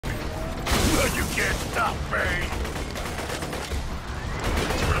You can't stop me!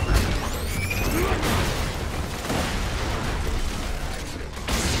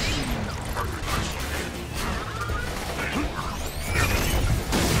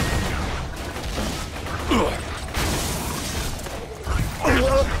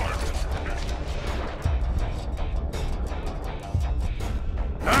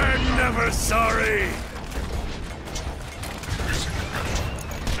 I'm never sorry!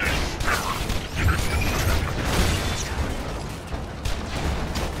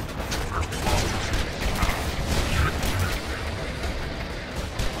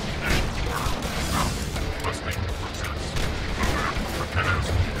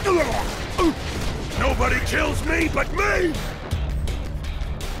 Nobody kills me but me!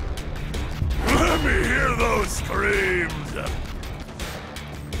 Let me hear those screams!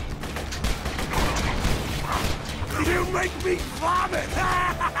 You make me vomit!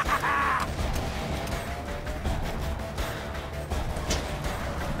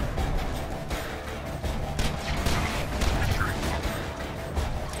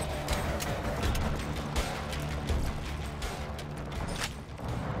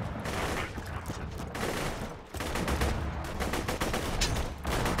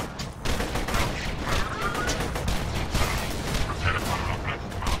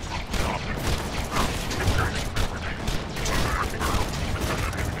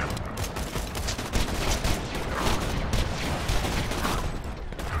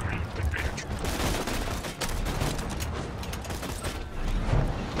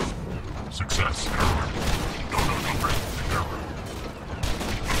 Success.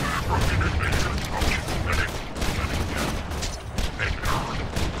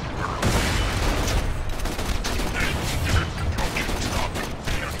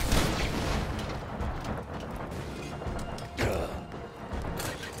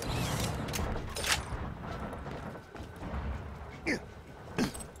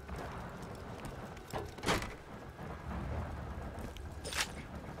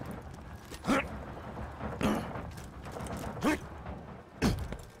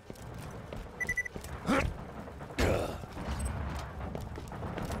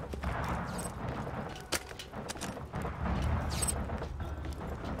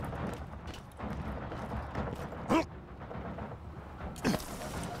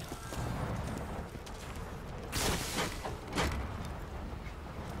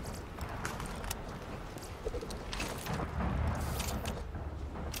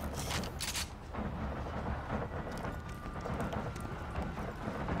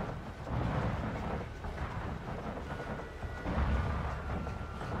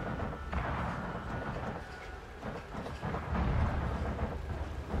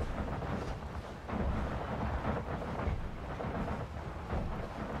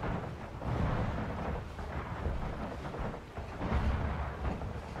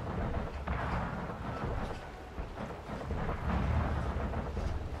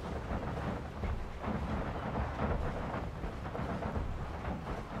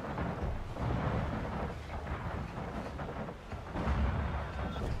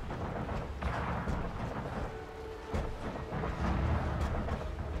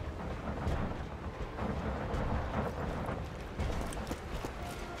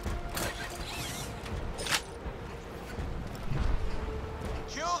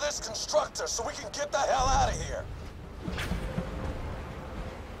 This constructor so we can get the hell out of here.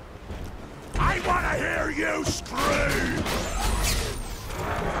 I wanna hear you scream!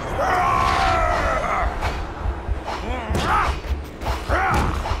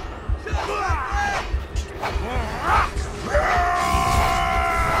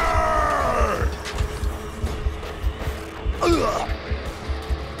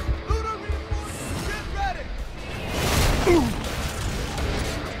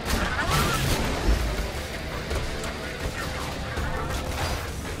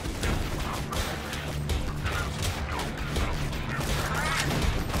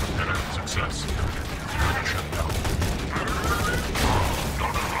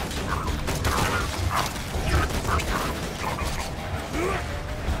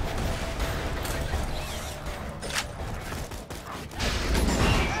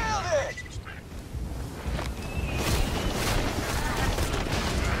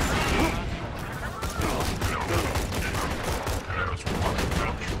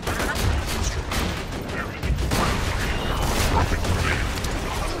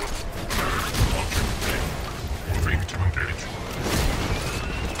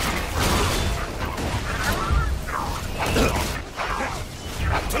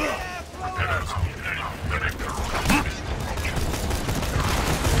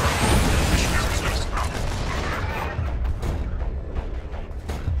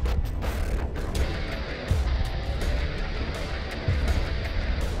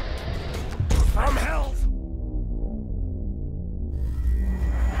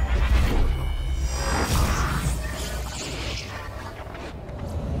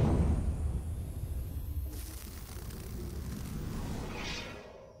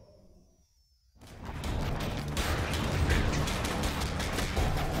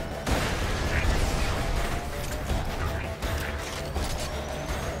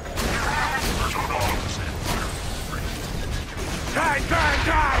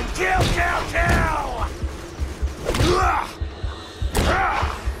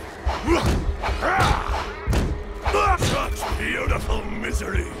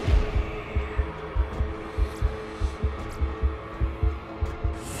 misery.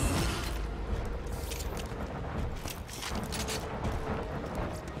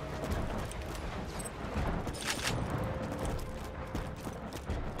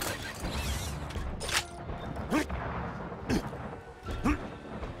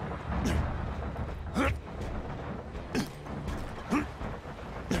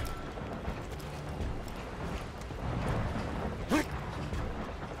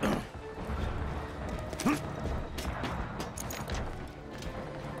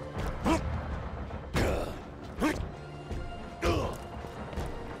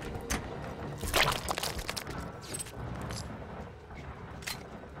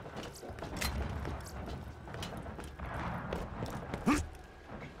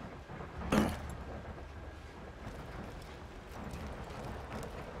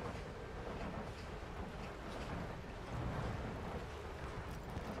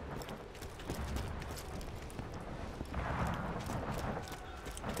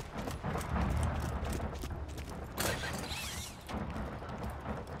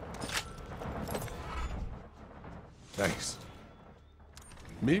 Thanks.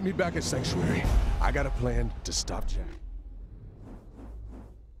 Meet me back at Sanctuary. I got a plan to stop Jack.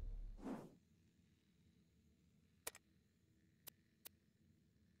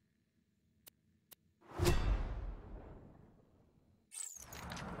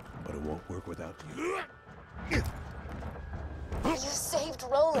 But it won't work without you. You saved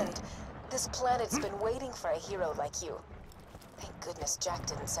Roland. This planet's been waiting for a hero like you. Thank goodness Jack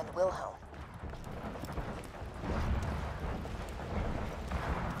didn't send Wilhelm.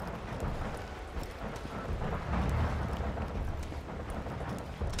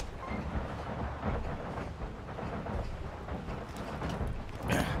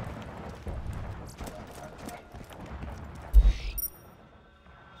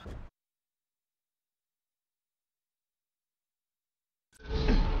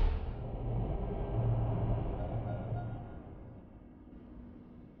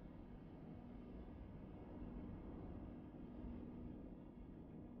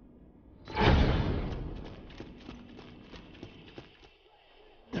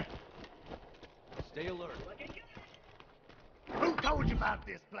 Stay alert. Who told you about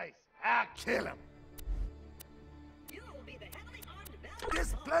this place? I'll kill him. You will be the heavily armed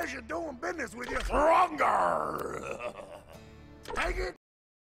Displeasure doing business with you. Stronger. Take it.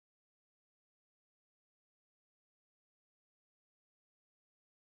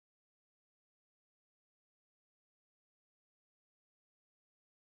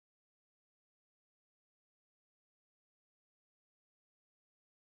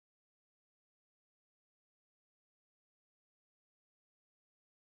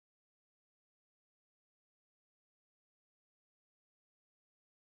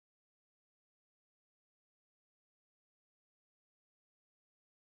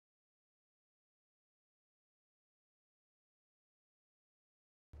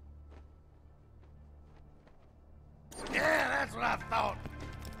 Yeah, that's what I thought.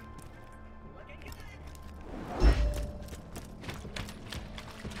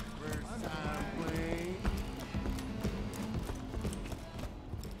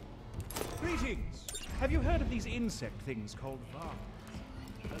 Greetings! Have you heard of these insect things called vargs?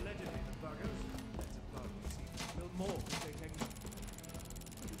 Allegedly the buggers, that's a bug, you see, will morph if they take...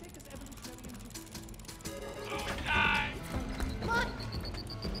 Would you take this evolutionary into... What?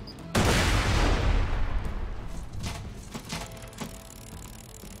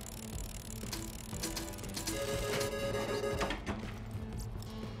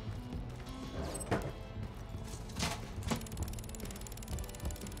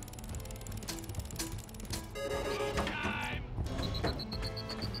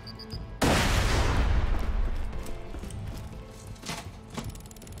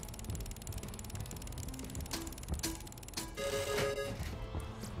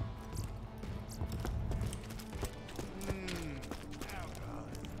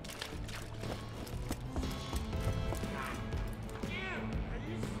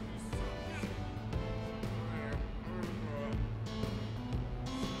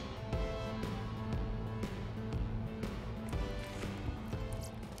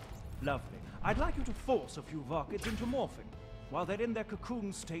 Lovely. I'd like you to force a few Varkids into morphing. While they're in their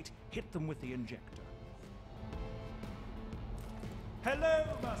cocoon state, hit them with the injector. Hello,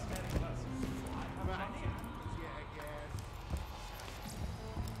 Mustang Bus. I have a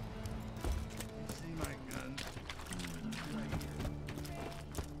See my gun.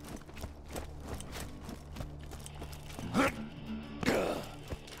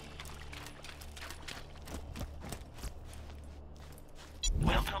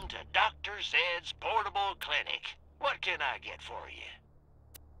 mechanic. What can I get for you?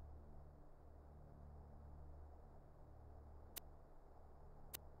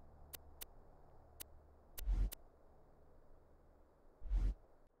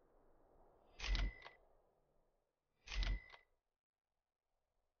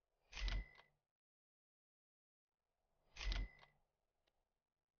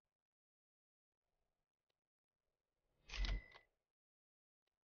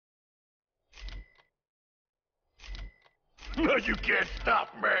 No, you can't stop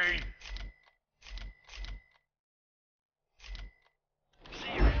me! See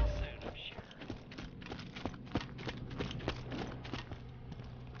you real soon, I'm sure.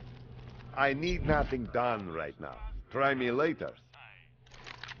 I need nothing done right now. Try me later.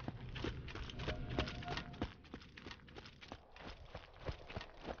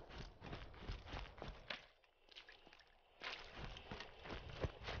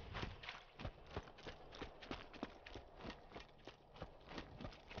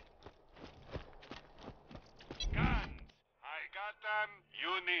 Guns! I got them,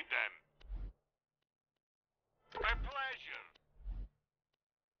 you need them. My pleasure.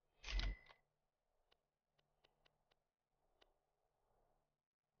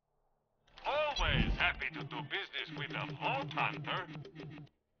 Always happy to do business with a vault hunter.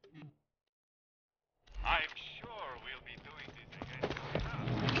 I'm sure we'll be doing this again soon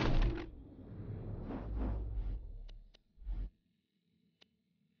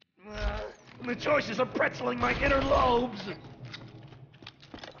enough. The choices are pretzeling my inner lobes.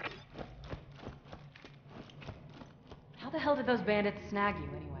 How the hell did those bandits snag you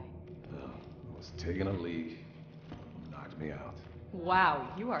anyway? I was taking a leak. Knocked me out. Wow,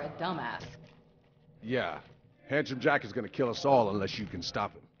 you are a dumbass. Yeah. Handsome Jack is gonna kill us all unless you can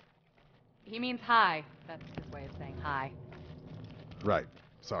stop him. He means hi. That's his way of saying hi. Right.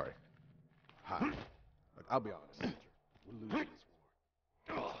 Sorry. Hi. Look, I'll be honest, Major. We're losing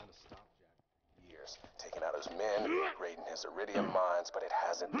this war. Trying to stop Jack for years. Taking out his men, raiding his iridium mines, but it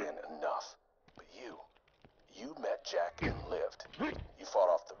hasn't been enough. But you met Jack and lived. You fought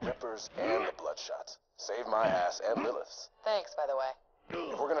off the Rippers and the Bloodshots. Saved my ass and Lilith's. Thanks, by the way.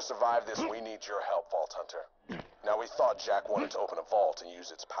 If we're gonna survive this, we need your help, Vault Hunter. Now, we thought Jack wanted to open a vault and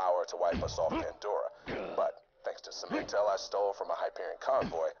use its power to wipe us off Pandora. But, thanks to some intel I stole from a Hyperion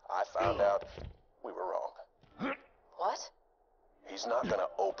convoy, I found out we were wrong. What? He's not gonna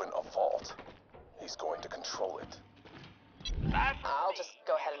open a vault. He's going to control it. I'll just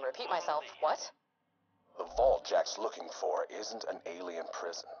go ahead and repeat myself. What? The vault Jack's looking for isn't an alien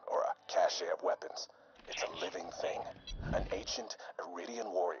prison or a cache of weapons. It's a living thing. An ancient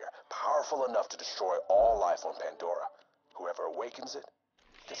Iridian warrior, powerful enough to destroy all life on Pandora. Whoever awakens it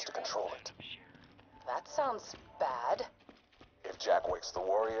gets to control it. That sounds bad. If Jack wakes the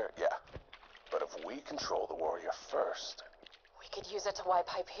warrior, yeah. But if we control the warrior first... We could use it to wipe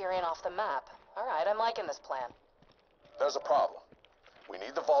Hyperion off the map. Alright, I'm liking this plan. There's a problem. We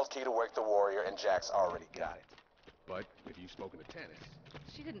need the vault key to wake the warrior, and Jack's already got it. But if you've spoken to Tannis,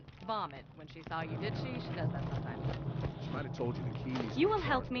 She didn't vomit when she saw you, did she? She does that sometimes. she might have told you the keys. You will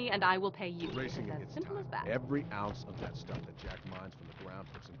help me, and I will pay you. Racing It's as against simple time. as that. Every ounce of that stuff that Jack mines from the ground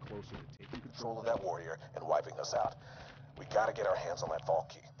puts him closer to taking Control of that warrior and wiping us out. We gotta get our hands on that vault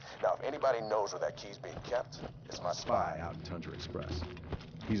key. Now, if anybody knows where that key's being kept, it's my spy out in Tundra Express.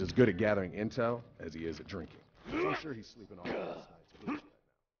 He's as good at gathering intel as he is at drinking. So I'm sure he's sleeping on last night's booze right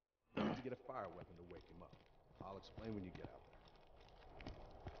now. You need to get a fire weapon to wake him up. I'll explain when you get out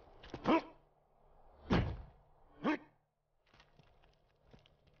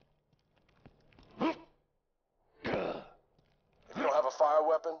If you don't have a fire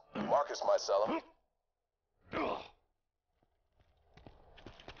weapon, Marcus might sell them.